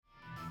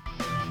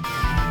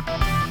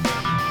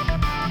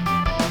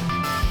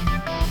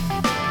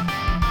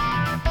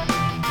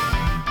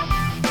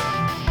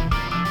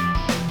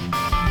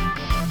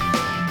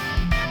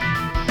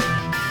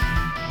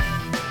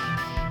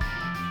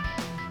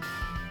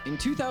In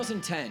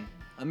 2010,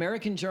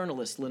 American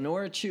journalist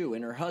Lenora Chu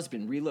and her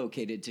husband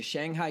relocated to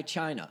Shanghai,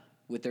 China,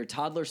 with their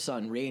toddler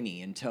son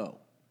Rainey in tow.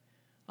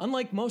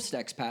 Unlike most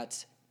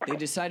expats, they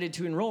decided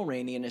to enroll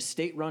Rainey in a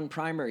state-run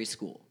primary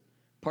school,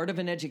 part of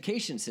an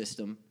education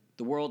system,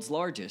 the world's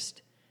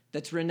largest,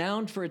 that's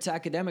renowned for its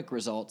academic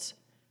results,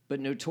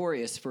 but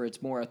notorious for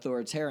its more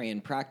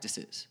authoritarian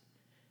practices.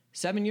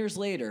 7 years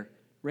later,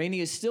 Rainey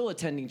is still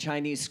attending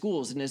Chinese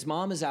schools, and his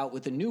mom is out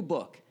with a new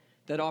book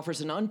that offers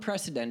an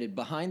unprecedented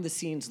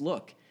behind-the-scenes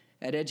look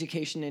at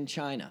education in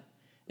China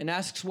and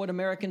asks what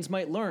Americans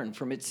might learn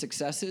from its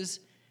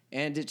successes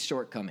and its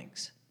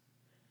shortcomings.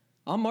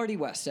 I'm Marty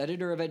West,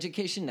 editor of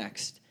Education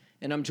Next,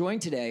 and I'm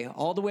joined today,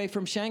 all the way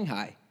from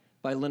Shanghai,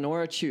 by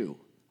Lenora Chu,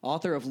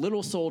 author of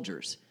Little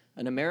Soldiers,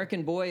 An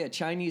American Boy at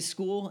Chinese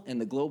School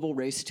and the Global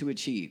Race to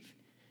Achieve.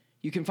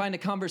 You can find a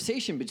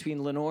conversation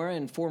between Lenora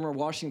and former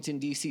Washington,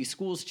 D.C.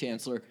 Schools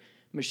Chancellor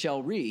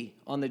Michelle Rhee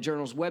on the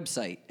journal's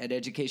website at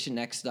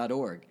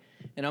educationnext.org,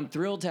 and I'm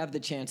thrilled to have the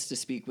chance to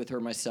speak with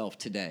her myself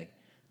today.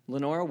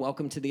 Lenora,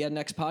 welcome to the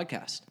EdNext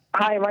podcast.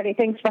 Hi, Marty.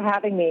 Thanks for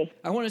having me.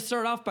 I want to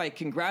start off by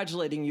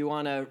congratulating you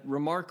on a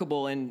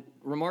remarkable and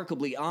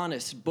remarkably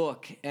honest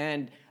book,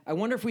 and I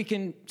wonder if we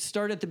can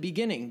start at the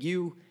beginning.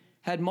 You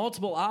had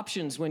multiple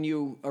options when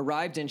you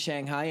arrived in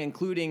Shanghai,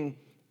 including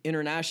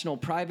international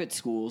private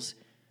schools.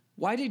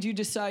 Why did you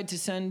decide to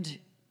send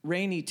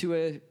Rainey to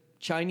a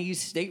Chinese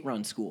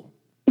state-run school?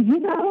 You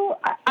know,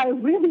 I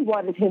really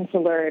wanted him to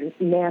learn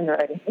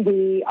Mandarin.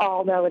 We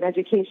all know in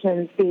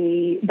education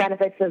the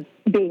benefits of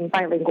being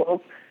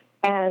bilingual,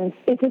 and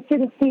it just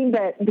didn't seem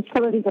that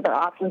some of these other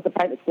options, the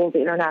private schools,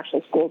 the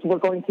international schools, were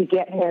going to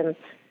get him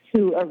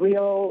to a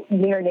real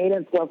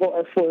near-native level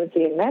of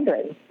fluency in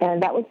Mandarin,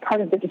 and that was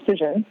part of the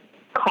decision.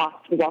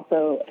 Cost was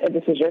also a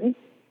decision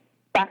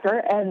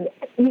factor, and,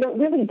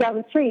 really down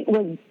the street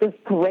was this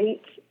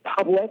great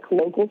public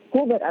local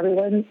school that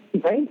everyone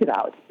raved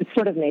about. It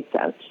sort of made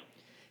sense.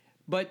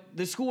 But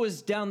the school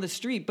was down the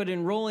street, but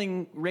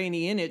enrolling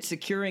Rainey in it,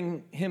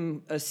 securing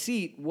him a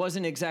seat,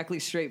 wasn't exactly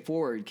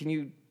straightforward. Can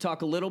you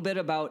talk a little bit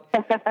about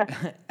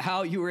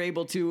how you were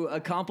able to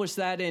accomplish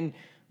that and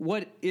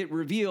what it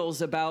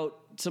reveals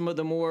about some of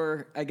the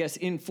more,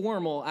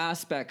 informal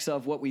aspects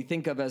of what we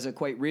think of as a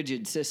quite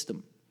rigid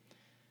system?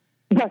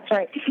 That's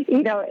right.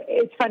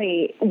 It's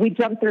funny. We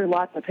jumped through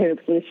lots of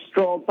hoops. We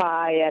strolled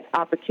by at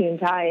opportune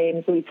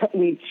times.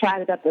 We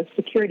chatted up with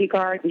security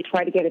guards. We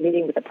tried to get a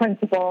meeting with the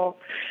principal.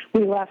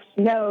 We left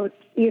notes.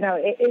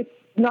 It's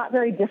not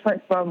very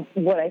different from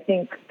what I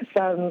think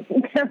some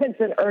parents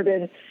in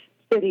urban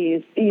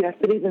cities,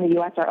 cities in the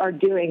U.S. are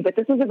doing. But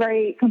this was a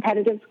very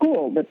competitive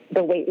school.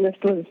 The wait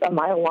list was a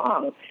mile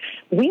long.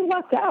 We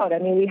lucked out.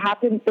 They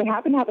happened to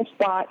have a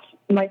spot.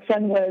 My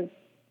son was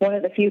one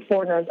of the few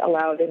foreigners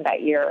allowed in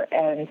that year,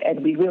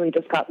 and we really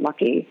just got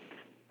lucky.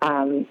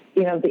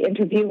 The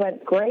interview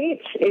went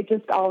great. It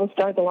just all the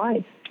stars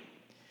aligned.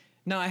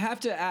 Now, I have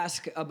to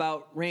ask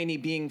about Rainey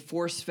being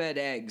force-fed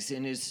eggs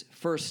in his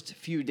first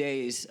few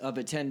days of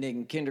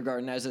attending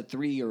kindergarten as a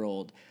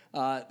 3-year-old.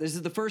 This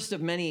is the first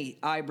of many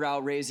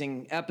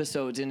eyebrow-raising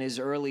episodes in his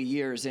early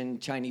years in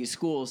Chinese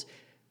schools.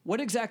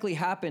 What exactly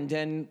happened,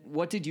 and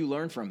what did you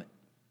learn from it?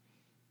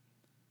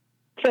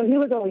 So he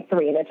was only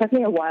 3, and it took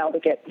me a while to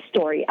get the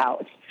story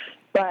out.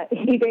 But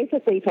he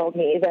basically told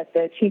me that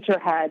the teacher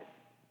had,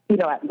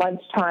 at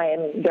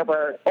lunchtime, there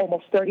were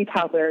almost 30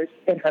 toddlers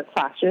in her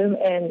classroom,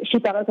 and she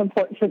thought it was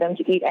important for them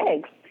to eat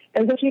eggs.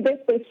 And so she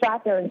basically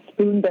sat there and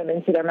spooned them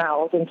into their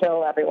mouths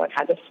until everyone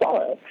had to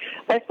swallow.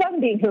 My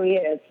son, being who he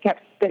is,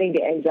 kept spitting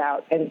the eggs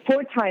out. And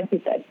 4 times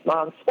he said,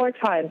 "Mom, 4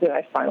 times," and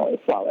I finally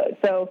swallowed.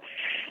 So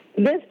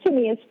this, to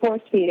me, is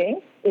force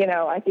feeding.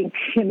 I think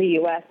in the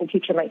U.S., the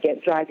teacher might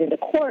get dragged into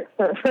court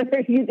for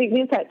using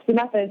these types of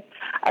methods.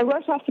 I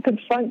rush off to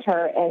confront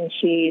her, and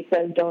she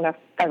says, "Don't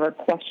ever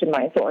question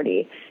my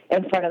authority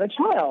in front of a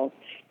child."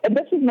 And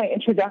this is my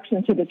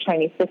introduction to the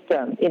Chinese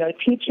system.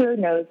 Teacher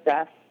knows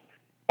best,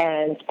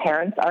 and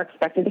parents are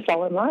expected to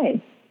fall in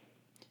line.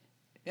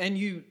 And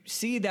you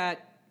see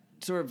that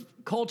sort of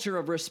culture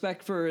of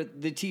respect for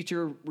the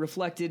teacher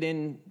reflected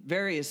in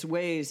various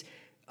ways.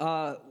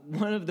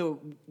 One of the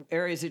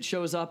areas it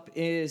shows up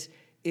is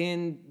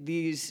in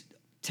these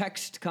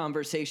text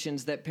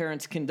conversations that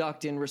parents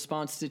conduct in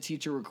response to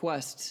teacher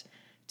requests.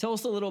 Tell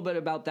us a little bit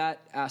about that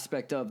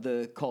aspect of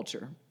the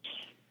culture.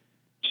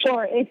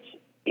 Sure.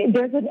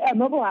 There's a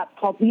mobile app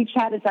called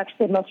WeChat. It's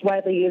actually the most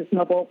widely used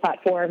mobile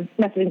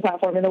messaging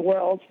platform in the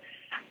world.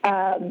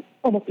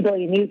 Almost 1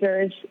 billion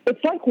users.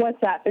 It's like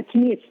WhatsApp, but to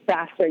me it's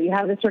faster. You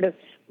have this sort of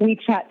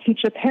WeChat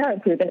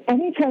teacher-parent group, and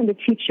anytime the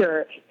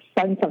teacher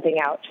sends something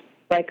out,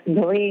 like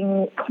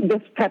bring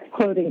this type of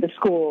clothing to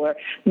school, or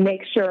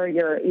make sure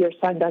your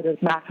son does his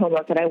math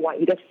homework, and I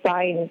want you to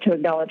sign to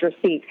acknowledge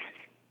receipt,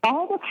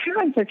 all the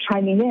parents are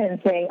chiming in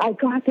and saying, "I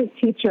got this,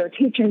 teacher.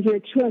 Teacher, you're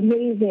too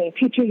amazing.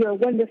 Teacher, you're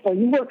wonderful.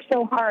 You work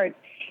so hard."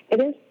 It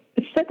is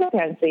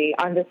sycophancy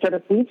on this sort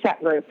of WeChat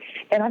group.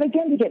 And I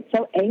began to get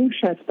so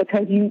anxious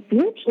because you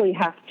literally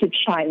have to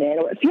chime in,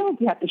 or it feels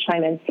you have to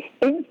chime in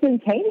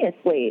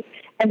instantaneously.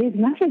 And these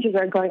messages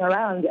are going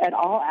around at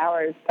all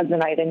hours of the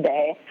night and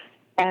day.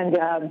 And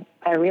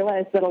I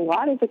realized that a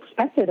lot is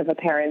expected of a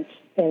parent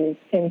in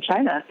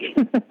China.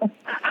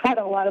 I had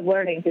a lot of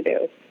learning to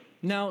do.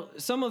 Now,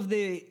 some of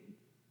the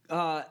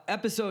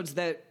episodes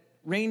that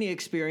Rainey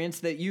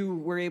experienced that you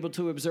were able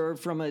to observe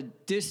from a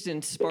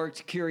distance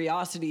sparked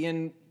curiosity.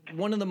 And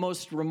one of the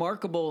most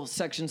remarkable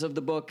sections of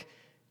the book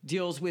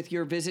deals with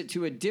your visit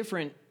to a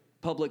different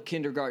public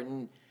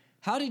kindergarten.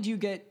 How did you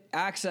get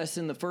access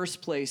in the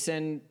first place,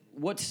 and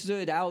what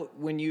stood out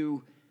when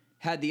you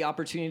had the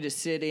opportunity to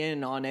sit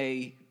in on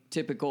a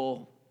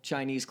typical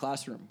Chinese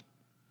classroom?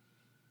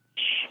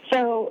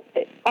 So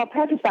I'll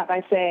preface that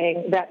by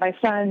saying that my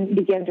son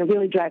began to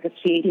really drag his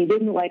feet. He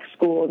didn't like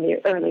school in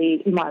the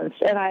early months.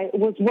 And I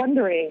was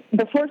wondering,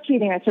 the first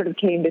meeting I sort of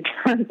came to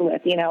terms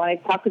with, and I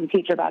talked to the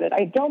teacher about it.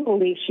 I don't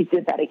believe she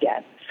did that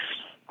again.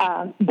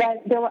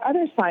 But there were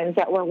other signs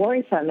that were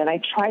worrisome, and I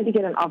tried to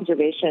get an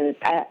observation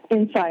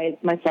inside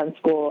my son's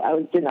school. I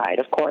was denied,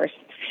 of course.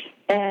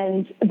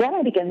 And then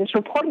I began this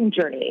reporting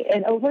journey.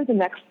 And over the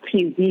next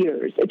few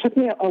years, it took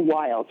me a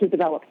while to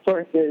develop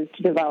sources,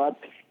 to develop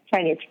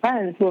Chinese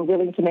friends who were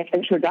willing to make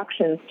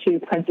introductions to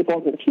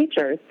principals and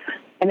teachers.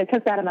 And it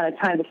took that amount of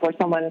time before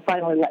someone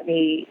finally let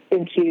me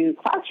into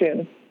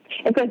classrooms.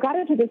 And so I got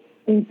into this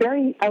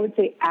very, I would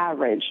say,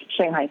 average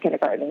Shanghai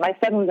kindergarten. My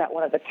son was at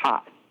one of the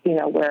top,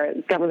 where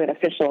government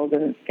officials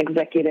and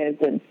executives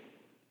and,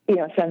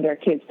 send their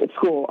kids to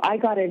school. I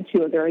got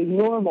into a very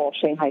normal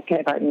Shanghai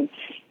kindergarten,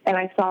 and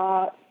I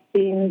saw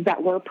things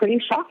that were pretty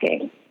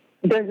shocking.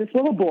 There's this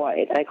little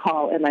boy that I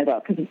call in my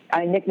book, because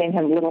I nicknamed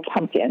him Little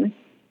Pumpkin,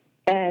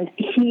 and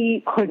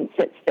he couldn't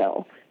sit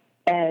still.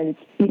 And,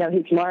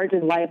 he's large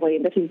and lively,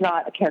 but he's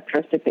not a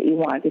characteristic that you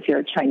want if you're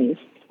a Chinese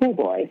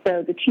schoolboy.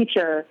 So the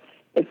teacher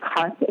is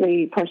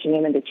constantly pushing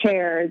him into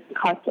chairs,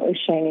 constantly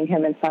shaming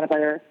him in front of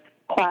other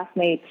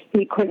classmates.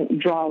 He couldn't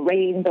draw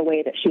rain the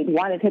way that she'd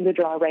wanted him to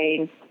draw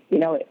rain.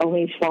 It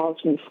only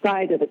falls from the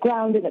sky to the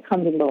ground, and it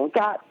comes in little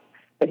dots.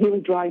 But he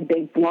was drawing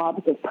big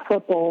blobs of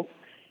purple.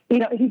 He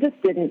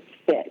just didn't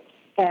fit.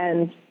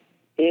 And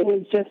it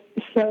was just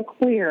so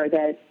clear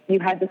that you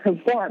had to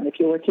conform if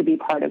you were to be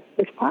part of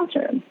this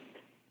classroom.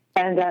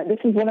 And this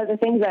is one of the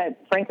things that,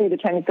 frankly, the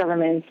Chinese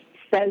government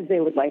says they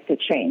would like to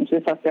change,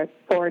 this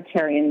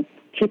authoritarian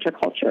teacher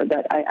culture.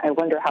 But I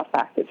wonder how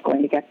fast it's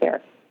going to get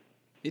there.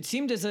 It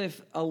seemed as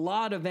if a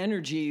lot of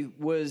energy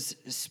was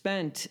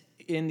spent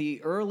in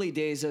the early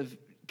days of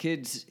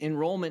kids'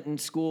 enrollment in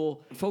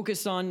school,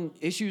 focused on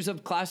issues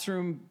of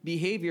classroom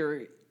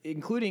behavior,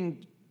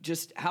 including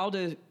just how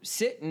to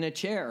sit in a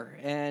chair.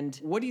 And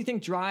what do you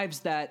think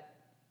drives that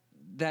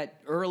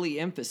early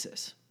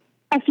emphasis?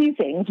 A few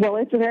things. Well,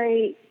 it's a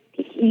very,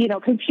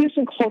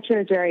 Confucian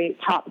culture is very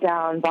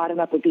top-down,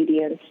 bottom-up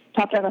obedience,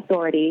 top-down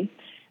authority.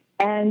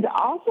 And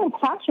also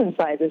classroom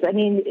sizes. I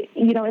mean,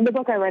 in the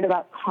book I write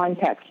about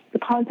context, the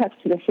context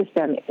to the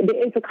system.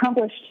 It's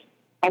accomplished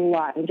a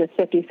lot in just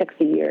 50,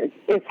 60 years.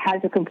 It's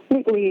had to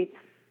completely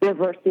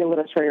reverse the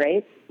illiteracy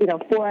rate.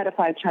 4 out of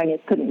 5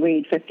 Chinese couldn't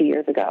read 50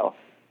 years ago.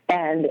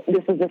 And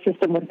this is a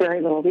system with very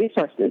little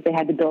resources. They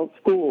had to build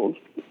schools,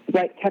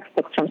 write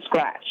textbooks from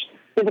scratch.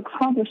 They've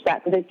accomplished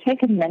that, but they've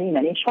taken many,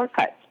 many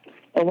shortcuts.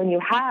 And when you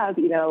have,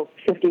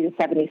 50 to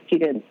 70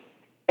 students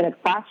in a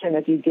classroom,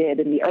 as you did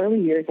in the early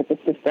years of the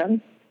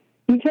system,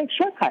 you take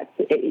shortcuts.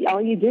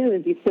 All you do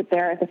is you sit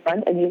there at the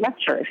front and you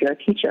lecture if you're a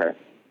teacher.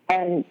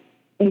 And,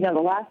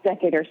 the last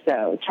decade or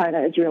so,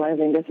 China is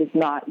realizing this is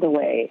not the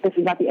way, this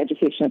is not the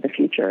education of the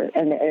future,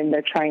 and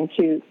they're trying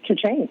to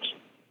change.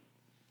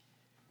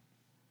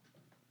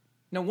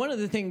 Now, one of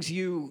the things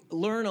you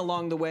learn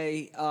along the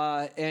way,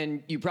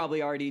 and you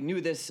probably already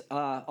knew this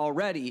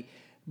already,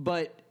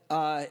 but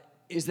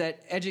is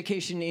that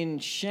education in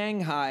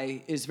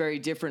Shanghai is very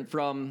different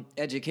from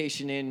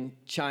education in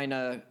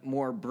China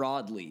more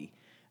broadly.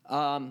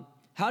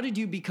 How did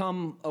you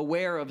become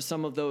aware of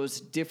some of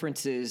those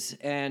differences,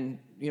 and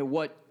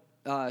what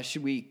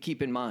should we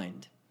keep in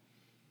mind?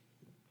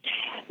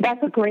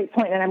 That's a great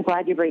point, and I'm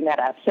glad you bring that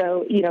up.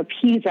 So,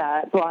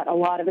 PISA brought a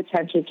lot of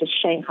attention to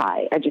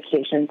Shanghai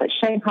education, but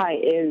Shanghai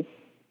is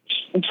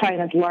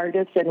China's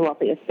largest and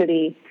wealthiest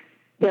city.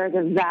 There's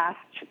a vast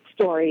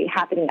story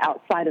happening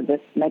outside of this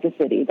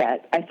megacity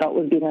that I felt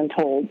was being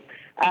untold,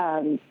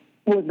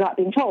 was not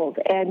being told.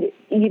 And,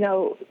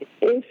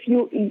 if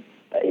you,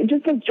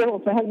 just as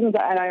journalists, my husband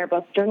and I are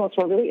both journalists,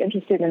 we're really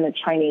interested in the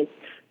Chinese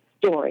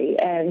story.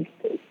 And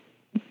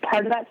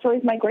part of that story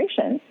is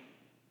migration.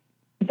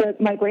 The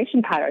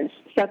migration patterns,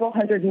 several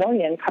hundred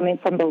million coming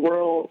from the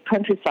rural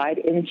countryside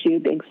into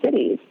big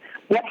cities.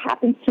 What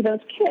happens to those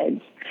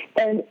kids?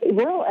 And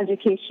rural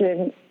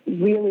education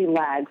really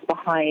lags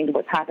behind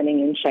what's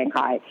happening in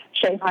Shanghai.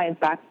 Shanghai, in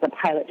fact, is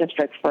a pilot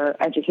district for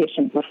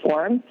education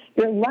reform.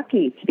 You're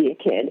lucky to be a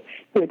kid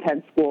who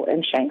attends school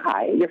in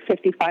Shanghai. You're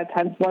 55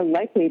 times more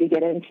likely to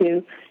get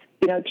into,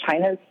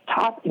 China's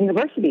top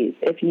universities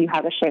if you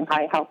have a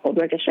Shanghai household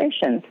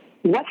registration.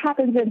 What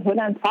happens in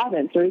Hunan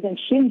province or even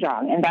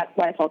Xinjiang? And that's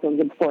why I felt it was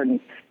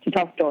important to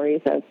tell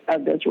stories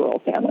of those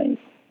rural families,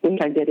 which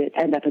I did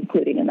end up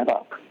including in the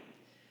book.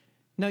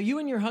 Now, you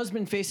and your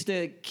husband faced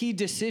a key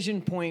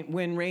decision point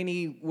when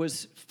Rainey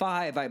was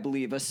 5, I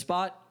believe. A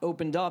spot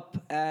opened up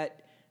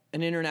at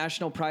an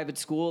international private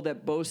school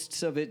that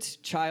boasts of its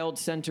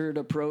child-centered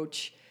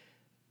approach,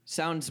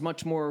 sounds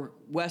much more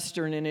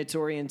Western in its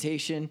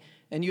orientation,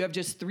 and you have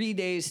just 3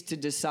 days to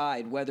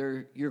decide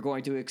whether you're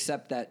going to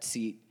accept that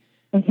seat.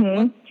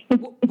 Mm-hmm.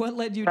 What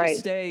led you to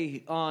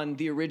stay on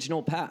the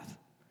original path?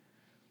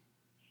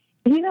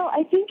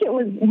 I think it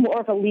was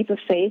more of a leap of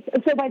faith.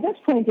 So by this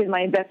point in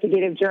my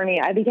investigative journey,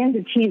 I began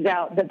to tease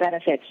out the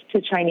benefits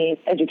to Chinese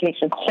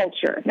education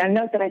culture. Now,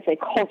 note that I say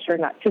culture,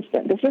 not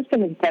system. The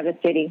system is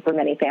devastating for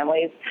many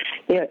families.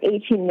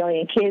 18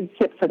 million kids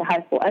sit for the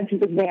high school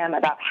entrance exam.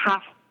 About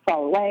half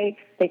fall away.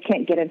 They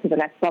can't get into the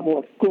next level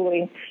of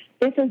schooling.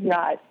 This is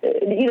not,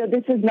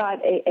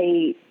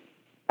 a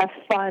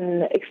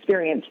fun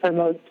experience for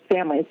most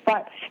families.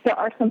 But there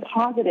are some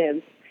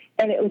positives.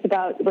 And it was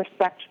about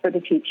respect for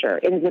the teacher.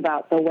 It is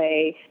about the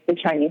way the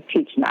Chinese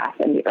teach math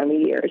in the early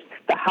years,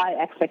 the high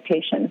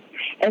expectations.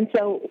 And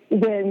so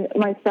when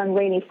my son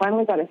Rainey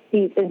finally got a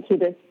seat into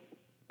this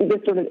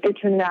sort of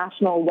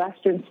international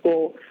Western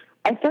school,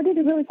 I started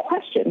to really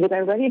question, was I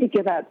ready to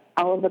give up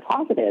all of the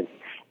positives?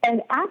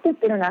 And at this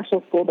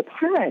international school, the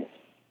parents,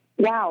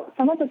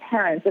 some of the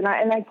parents, and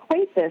I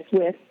equate this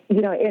with,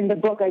 in the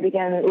book I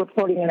began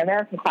reporting in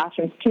American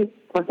classrooms too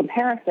for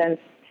comparison.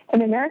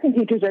 And American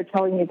teachers are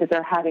telling me that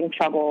they're having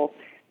trouble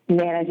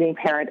managing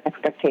parent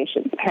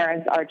expectations.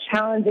 Parents are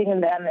challenging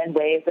them in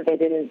ways that they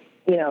didn't,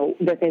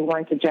 that they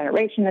weren't a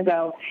generation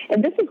ago.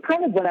 And this is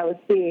kind of what I was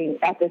seeing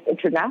at this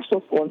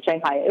international school in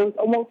Shanghai. It was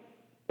almost,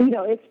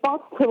 it's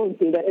false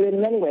equivalency, but in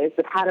many ways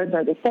the patterns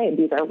are the same.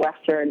 These are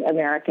Western,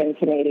 American,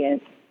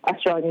 Canadian,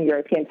 Australian,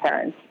 European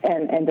parents.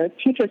 And those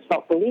teachers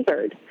felt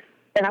beleaguered.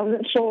 And I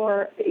wasn't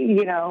sure,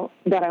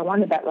 that I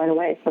wanted that right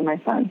away for my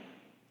son.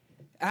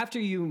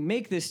 After you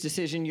make this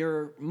decision,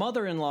 your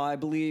mother-in-law, I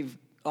believe,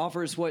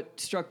 offers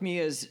what struck me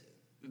as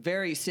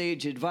very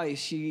sage advice.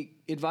 She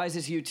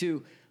advises you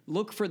to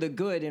look for the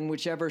good in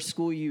whichever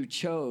school you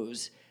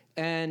chose.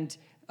 And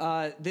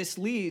this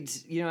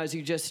leads, as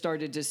you just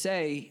started to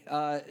say,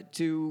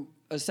 to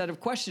a set of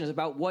questions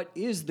about what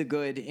is the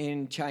good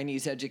in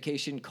Chinese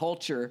education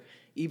culture,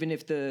 even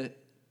if the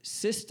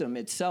system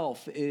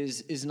itself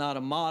is not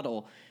a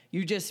model.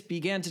 You just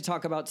began to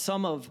talk about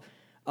some of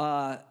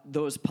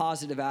those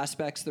positive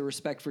aspects, the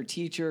respect for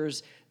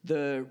teachers,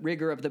 the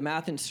rigor of the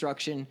math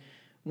instruction.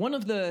 One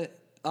of the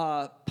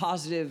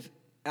positive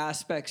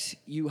aspects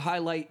you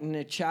highlight in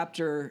a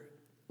chapter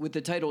with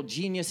the title,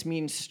 Genius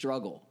Means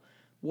Struggle.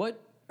 What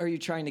are you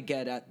trying to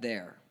get at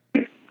there?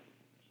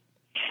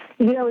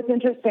 It's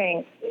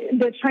interesting.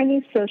 The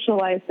Chinese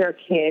socialize their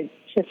kids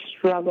to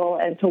struggle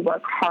and to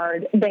work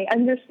hard. They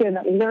understand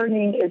that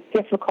learning is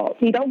difficult.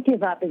 You don't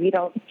give up if you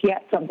don't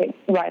get something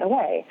right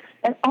away.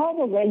 And all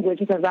the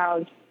language is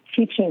around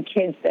teaching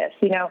kids this,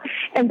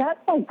 And that's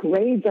why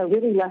grades are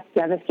really less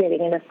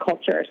devastating in this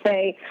culture.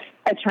 Say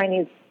a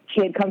Chinese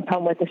kid comes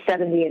home with a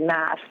 70 in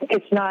math.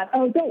 It's not,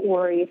 oh, don't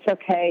worry, it's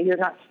okay, you're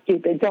not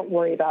stupid, don't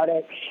worry about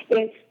it.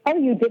 It's, oh,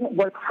 you didn't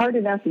work hard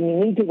enough and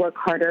you need to work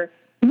harder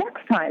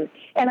next time.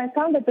 And I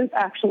found that there's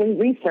actually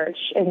research,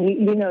 and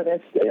you know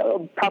this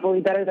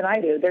probably better than I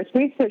do. There's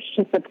research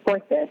to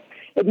support this.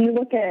 If you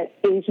look at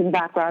Asian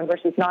background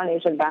versus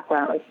non-Asian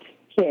background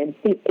kids,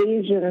 the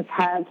Asians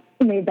have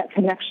made that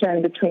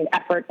connection between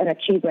effort and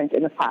achievement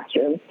in the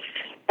classroom.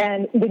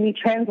 And when you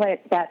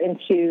translate that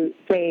into,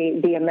 say,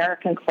 the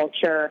American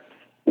culture,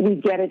 we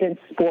get it in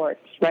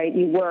sports, right?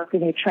 You work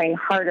and you train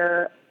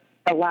harder.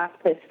 A last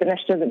place finish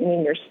doesn't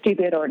mean you're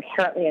stupid or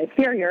inherently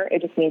inferior.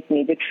 It just means you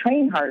need to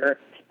train harder.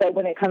 But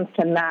when it comes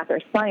to math or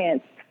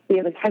science, we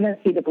have a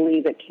tendency to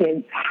believe that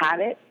kids have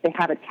it, they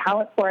have a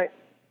talent for it,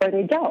 or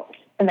they don't.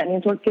 And that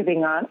means we're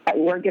giving up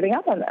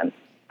on them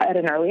at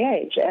an early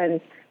age.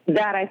 And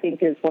that, I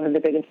think, is one of the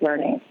biggest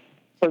learnings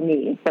for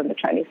me from the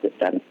Chinese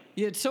system.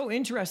 Yeah, it's so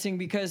interesting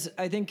because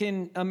I think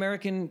in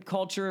American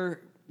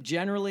culture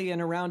generally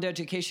and around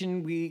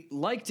education, we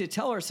like to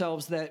tell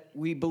ourselves that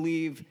we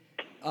believe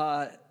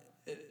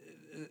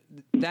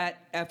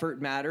that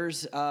effort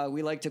matters.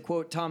 We like to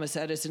quote Thomas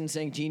Edison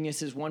saying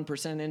genius is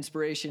 1%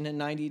 inspiration and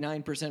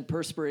 99%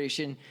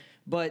 perspiration.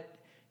 But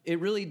it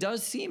really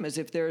does seem as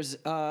if there's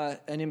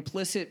an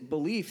implicit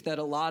belief that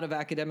a lot of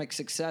academic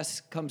success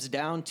comes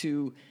down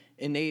to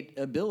innate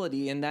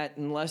ability, and that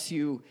unless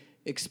you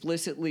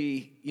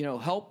explicitly,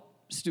 help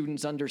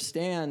students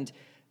understand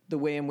the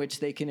way in which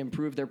they can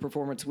improve their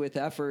performance with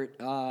effort,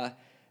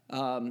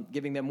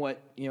 giving them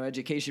what,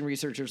 education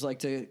researchers like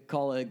to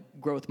call a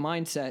growth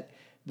mindset,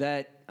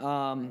 that,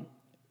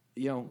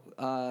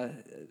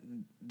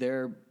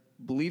 their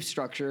belief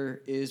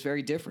structure is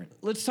very different.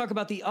 Let's talk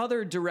about the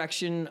other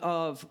direction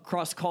of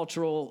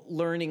cross-cultural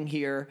learning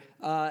here.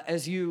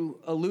 As you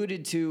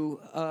alluded to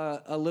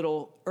a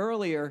little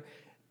earlier,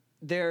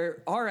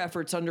 there are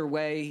efforts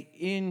underway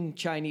in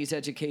Chinese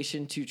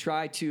education to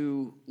try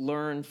to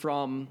learn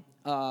from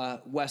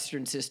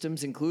Western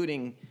systems,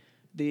 including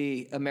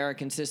the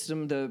American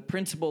system. The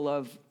principal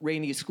of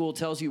Rainey School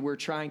tells you we're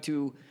trying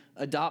to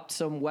adopt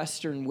some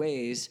Western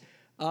ways.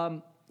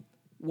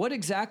 What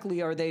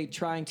exactly are they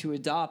trying to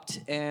adopt,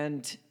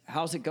 and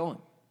how's it going?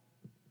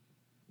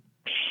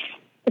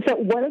 So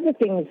one of the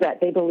things that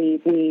they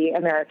believe we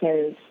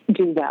Americans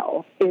do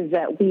well is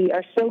that we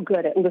are so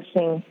good at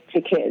listening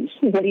to kids.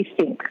 What do you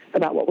think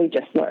about what we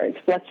just learned?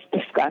 Let's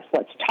discuss,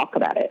 let's talk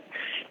about it.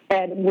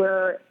 And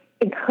we're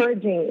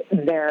encouraging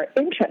their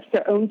interest,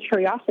 their own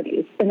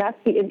curiosities. And that's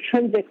the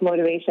intrinsic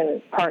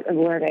motivation part of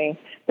learning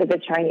that the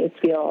Chinese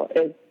feel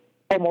is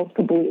almost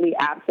completely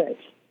absent,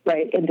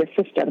 right, in the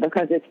system,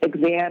 because it's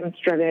exams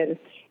driven,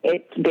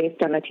 it's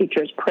based on a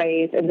teacher's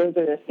praise, and those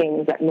are the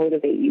things that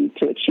motivate you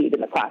to achieve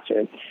in the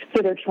classroom.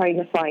 So they're trying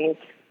to find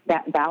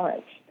that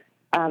balance.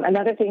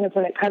 Another thing is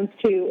when it comes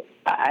to,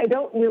 I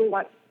don't really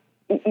want,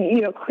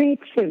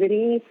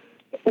 creativity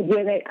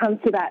when it comes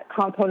to that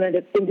component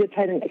of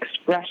independent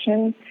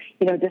expression,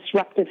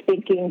 disruptive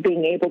thinking,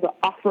 being able to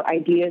offer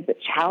ideas that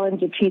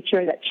challenge a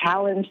teacher, that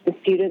challenge the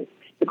student,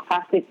 the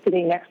classmate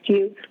sitting next to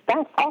you,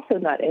 that's also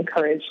not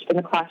encouraged in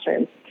the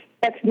classroom.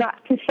 That's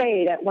not to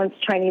say that once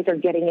Chinese are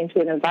getting into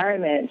an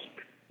environment,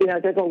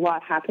 there's a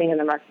lot happening in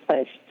the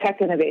marketplace.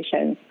 Tech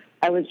innovation.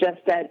 I was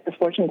just at the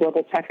Fortune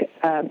Global Tech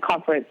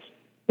Conference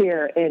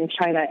here in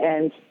China,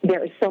 and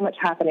there is so much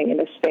happening in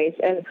this space.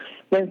 And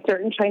when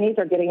certain Chinese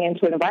are getting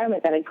into an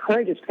environment that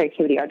encourages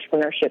creativity,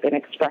 entrepreneurship, and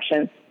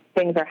expression,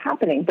 things are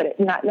happening, but it's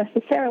not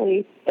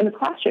necessarily in the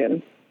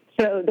classroom.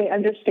 So they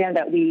understand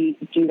that we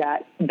do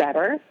that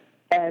better,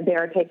 and they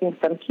are taking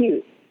some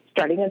cues,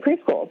 starting in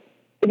preschool.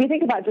 If you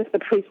think about just the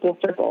preschool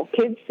circle,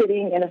 kids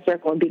sitting in a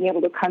circle and being able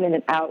to come in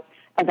and out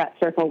of that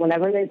circle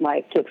whenever they'd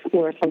like to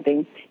explore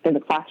something in the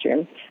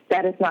classroom,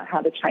 that is not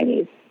how the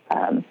Chinese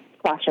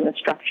classroom is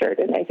structured,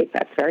 and I think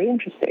that's very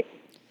interesting.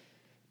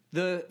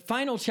 The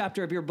final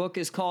chapter of your book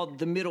is called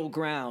The Middle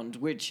Ground,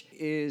 which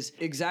is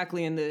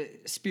exactly in the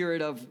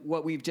spirit of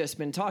what we've just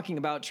been talking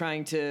about,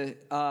 trying to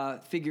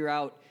figure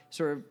out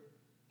sort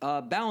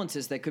of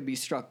balances that could be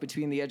struck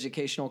between the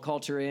educational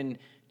culture in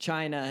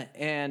China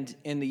and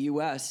in the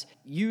U.S.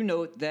 You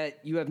note that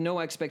you have no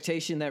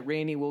expectation that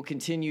Rainey will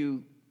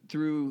continue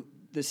through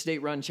the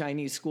state-run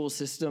Chinese school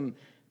system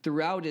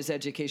throughout his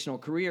educational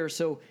career.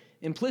 So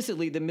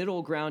implicitly, the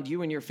middle ground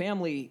you and your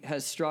family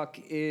has struck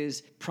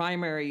is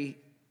primary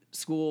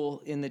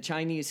school in the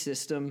Chinese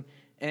system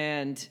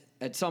and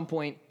at some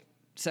point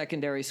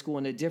secondary school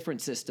in a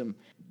different system.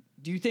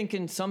 Do you think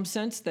in some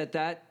sense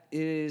that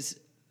is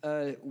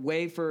a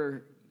way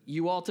for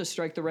you all to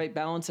strike the right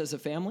balance as a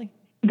family?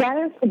 That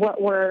is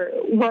what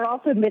we're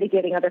also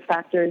mitigating other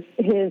factors.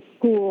 His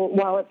school,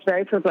 while it's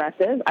very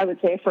progressive, I would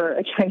say for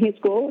a Chinese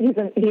school,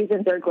 he's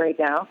in third grade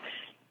now.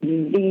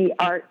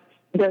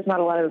 There's not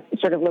a lot of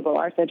sort of liberal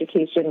arts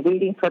education,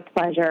 reading for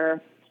pleasure.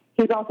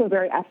 He's also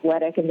very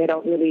athletic, and they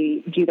don't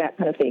really do that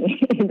kind of thing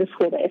in the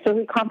school day. So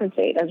we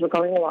compensate as we're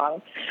going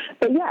along.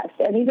 But yes,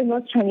 and even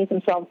most Chinese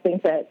themselves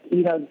think that,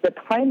 the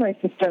primary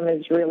system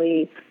is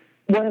really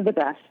one of the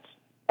best.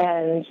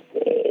 And,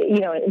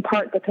 in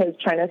part because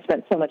China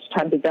spent so much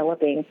time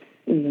developing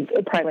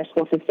a primary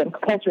school system,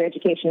 compulsory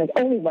education is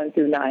only 1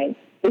 through 9.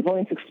 They've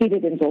only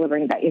succeeded in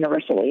delivering that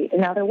universally.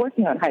 And now they're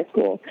working on high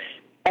school.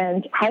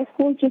 And high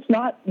school is just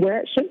not where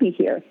it should be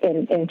here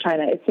in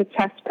China. It's a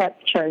test prep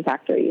churn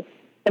factory,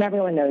 and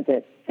everyone knows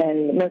it.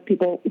 And most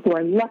people who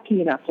are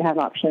lucky enough to have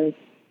options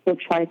will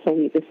try to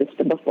leave the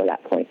system before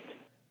that point.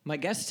 My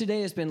guest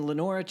today has been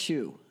Lenora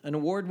Chu, an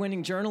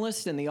award-winning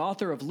journalist and the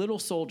author of Little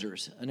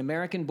Soldiers, An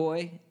American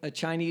Boy, a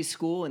Chinese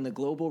School, and the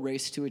Global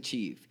Race to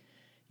Achieve.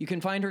 You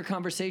can find her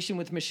conversation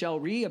with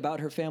Michelle Rhee about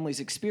her family's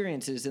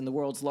experiences in the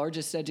world's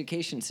largest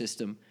education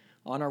system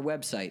on our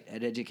website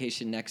at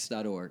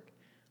educationnext.org.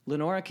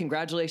 Lenora,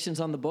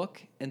 congratulations on the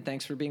book, and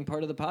thanks for being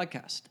part of the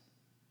podcast.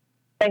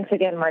 Thanks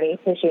again, Marty.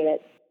 Appreciate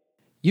it.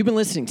 You've been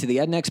listening to the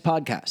EdNext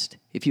podcast.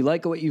 If you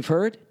like what you've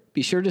heard,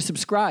 be sure to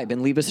subscribe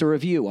and leave us a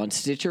review on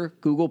Stitcher,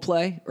 Google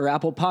Play, or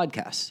Apple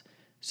Podcasts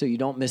so you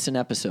don't miss an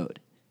episode.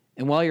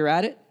 And while you're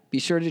at it, be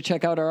sure to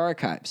check out our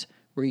archives,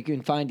 where you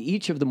can find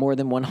each of the more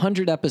than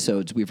 100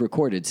 episodes we've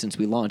recorded since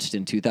we launched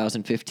in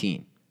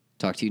 2015.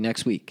 Talk to you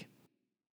next week.